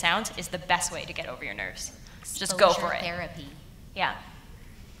nasty as it sounds, is the best way to get over your nerves. Just go for it. Therapy. Yeah.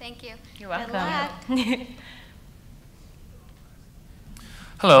 Thank you. You're welcome.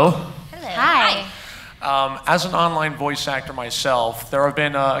 Hello. Hello. Hi. As an online voice actor myself, there have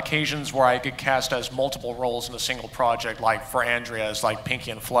been occasions where I get cast as multiple roles in a single project, like for Andrea as like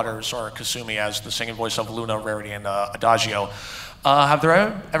Pinkie and Flutters, or Kazumi as the singing voice of Luna, Rarity, and Adagio. Have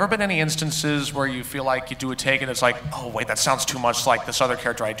there ever been any instances where you feel like you do a take and it's like, oh wait, that sounds too much like this other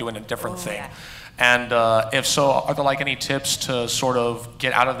character I do in a different thing? Yeah. And if so, are there any tips to sort of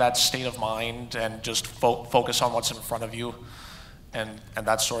get out of that state of mind and just focus on what's in front of you, and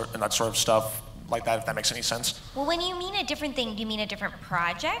that sort of stuff? Like that, if that makes any sense. Well, when you mean a different thing, do you mean a different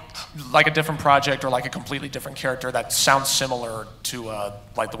project? Like a different project, or like a completely different character that sounds similar to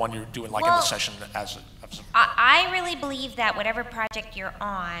like the one you're doing in the session as I really believe that whatever project you're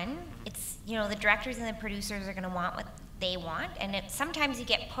on, it's the directors and the producers are going to want they want. And sometimes you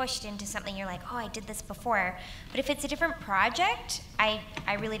get pushed into something, you're like, oh, I did this before. But if it's a different project, I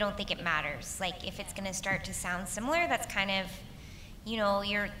really don't think it matters. Like, if it's going to start to sound similar, that's kind of, you know,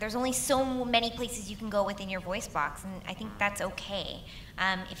 there's only so many places you can go within your voice box, and I think that's okay.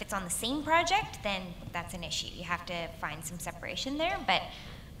 If it's on the same project, then that's an issue. You have to find some separation there, but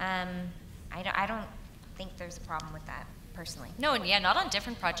I don't think there's a problem with that, personally. No, and yeah, not on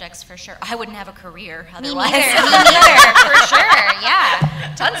different projects for sure. I wouldn't have a career Me otherwise. neither, for sure,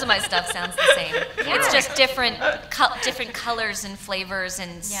 yeah. Tons of my stuff sounds the same. It's just different colors and flavors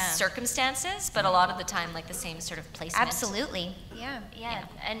and circumstances, but a lot of the time, like the same sort of placement. Absolutely. Yeah.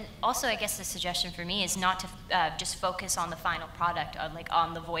 And also, I guess the suggestion for me is not to just focus on the final product, like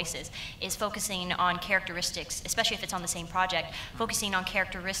on the voices, is focusing on characteristics, especially if it's on the same project, focusing on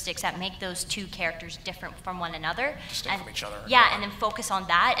characteristics that make those two characters different from one another. Distinct from each other. Yeah, and then focus on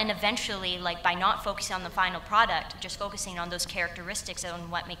that, and eventually, like by not focusing on the final product, just focusing on those characteristics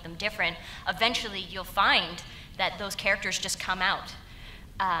and what make them different, eventually you'll find that those characters just come out.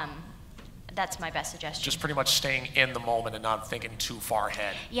 That's my best suggestion. Just pretty much staying in the moment and not thinking too far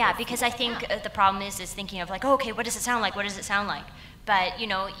ahead. Yeah, because I think the problem is thinking of like, oh, okay, what does it sound like? What does it sound like? But, you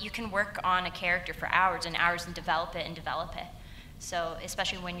know, you can work on a character for hours and hours and develop it. So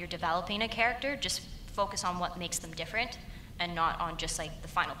especially when you're developing a character, just focus on what makes them different and not on just like the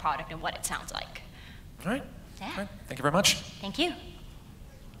final product and what it sounds like. All right. Yeah. All right. Thank you very much. Thank you.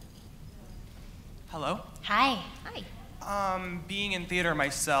 Hello. Hi. Being in theater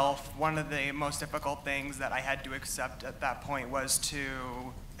myself, one of the most difficult things that I had to accept at that point was to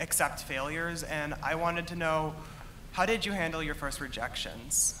accept failures, and I wanted to know, how did you handle your first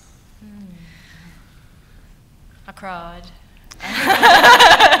rejections? I cried.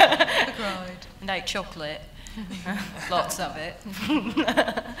 I cried. And ate chocolate. Lots of it.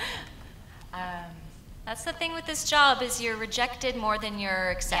 That's the thing with this job, is you're rejected more than you're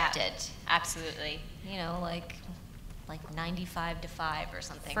accepted. Yeah, absolutely. You know, like 95 to 5 or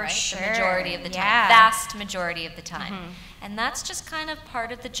something, For right? sure. The majority of the time, Yeah. vast majority of the time. And that's just kind of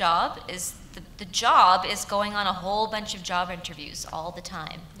part of the job, is the job is going on a whole bunch of job interviews all the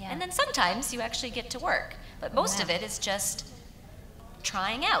time. Yeah. And then sometimes you actually get to work, but most of it is just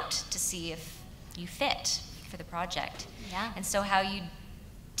trying out to see if you fit for the project. Yeah. And so how you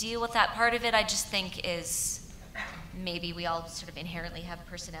deal with that part of it, I just think is, maybe we all sort of inherently have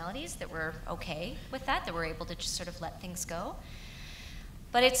personalities that we're okay with that we're able to just sort of let things go.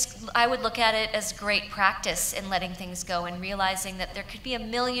 But I would look at it as great practice in letting things go and realizing that there could be a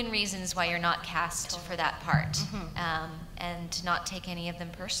million reasons why you're not cast for that part, and not take any of them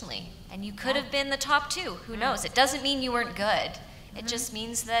personally. And you could have been the top 2, who knows? It doesn't mean you weren't good. It just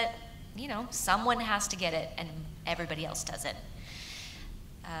means that, you know, someone has to get it and everybody else doesn't.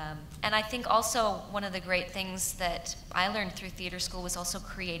 And I think also one of the great things that I learned through theater school was also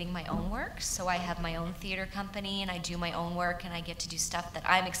creating my own work. So I have my own theater company and I do my own work and I get to do stuff that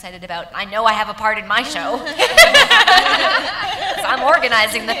I'm excited about. I know I have a part in my show. So I'm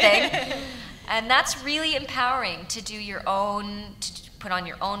organizing the thing. And that's really empowering, to do your own, to put on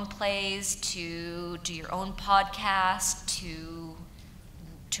your own plays, to do your own podcast, to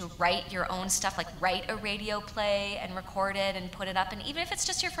write your own stuff, like write a radio play and record it and put it up. And even if it's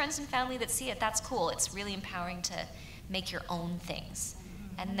just your friends and family that see it, that's cool. It's really empowering to make your own things.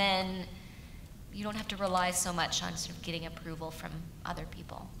 And then you don't have to rely so much on sort of getting approval from other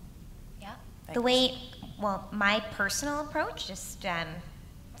people. Yeah. The way, well, my personal approach, just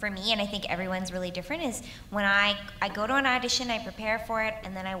for me, and I think everyone's really different, is when I go to an audition, I prepare for it,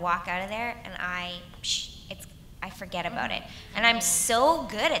 and then I walk out of there and I forget about it. And I'm so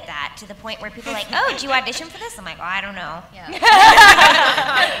good at that, to the point where people are like, oh, did you audition for this? I'm like, oh, I don't know. Yeah.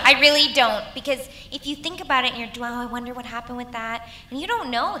 I really don't, because if you think about it and you're, I wonder what happened with that, and you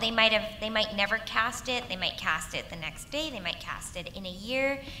don't know. They might never cast it. They might cast it the next day. They might cast it in a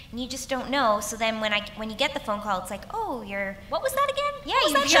year, and you just don't know. So then when you get the phone call, it's like, oh, what was that again? Yeah,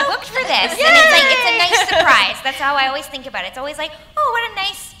 you're booked for this. Yay! And it's like, it's a nice surprise. That's how I always think about it. It's always like, oh, what a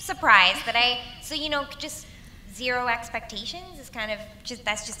nice surprise so just zero expectations is kind of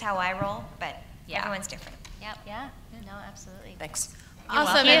that's just how I roll, but everyone's different. Yep. Yeah. No, absolutely. Thanks.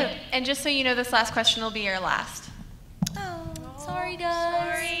 Awesome. And just so you know, this last question will be your last. Oh, sorry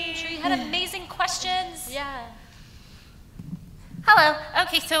guys. I'm sure you had amazing questions. Yeah. Hello.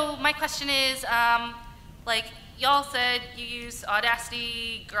 Okay, so my question is, like y'all said you use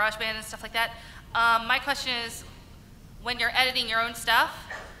Audacity, GarageBand, and stuff like that. My question is, when you're editing your own stuff,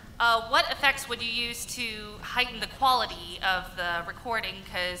 what effects would you use to heighten the quality of the recording?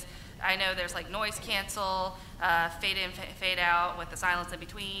 Because I know there's like noise cancel, fade in, fade out with the silence in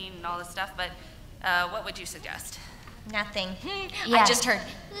between and all this stuff, but what would you suggest? Nothing. I just heard.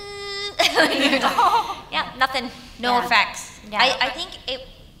 Yeah, nothing. No Yeah. effects. Yeah. I think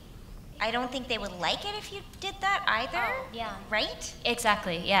I don't think they would like it if you did that either. Yeah. Right?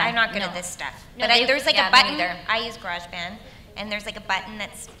 Exactly. Yeah. I'm not good No. at this stuff. No, But they- there's like yeah, a me button. neither. I use GarageBand, and there's like a button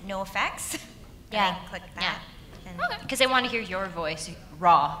that's no effects. Yeah. And I click that. And Because they want to hear your voice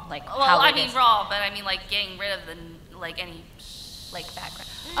raw, like Well, how I it mean is. raw, but I mean like getting rid of the like any like background.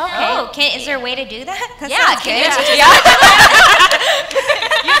 Okay. Oh, is there a way to do that? That Yeah, sounds can good.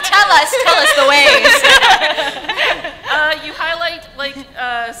 you tell us the ways. You highlight like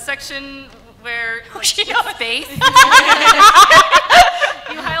a section where like, space.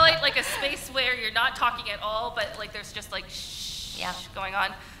 You highlight like a space where you're not talking at all, but like there's just like going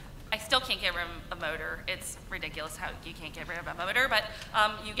on. I still can't get rid of a motor. It's ridiculous how you can't get rid of a motor, but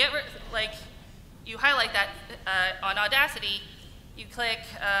you get you highlight that on Audacity. You click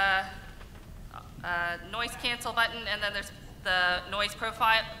noise cancel button, and then there's the noise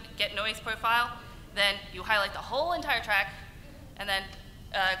profile, get noise profile. Then you highlight the whole entire track, and then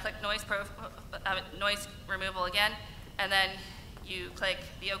click noise removal again, and then you click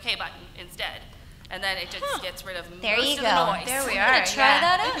the OK button instead. And then it just gets rid of There most you of go. the noise. There we I'm are. gonna try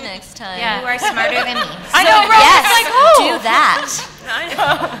that out next time. You are smarter than me. I know, right? Yes, It's like, do that.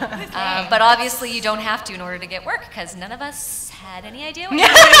 I know. But obviously you don't have to in order to get work because none of us had any idea what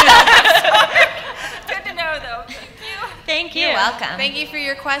Good to know, though. Thank you. You're welcome. Thank you for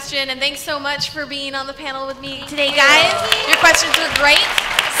your question, and thanks so much for being on the panel with me today, guys. Your questions were great.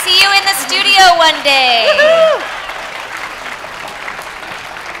 See you in the studio one day.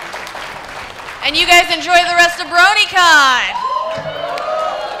 And you guys enjoy the rest of BronyCon.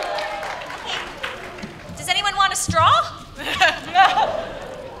 Does anyone want a straw? No.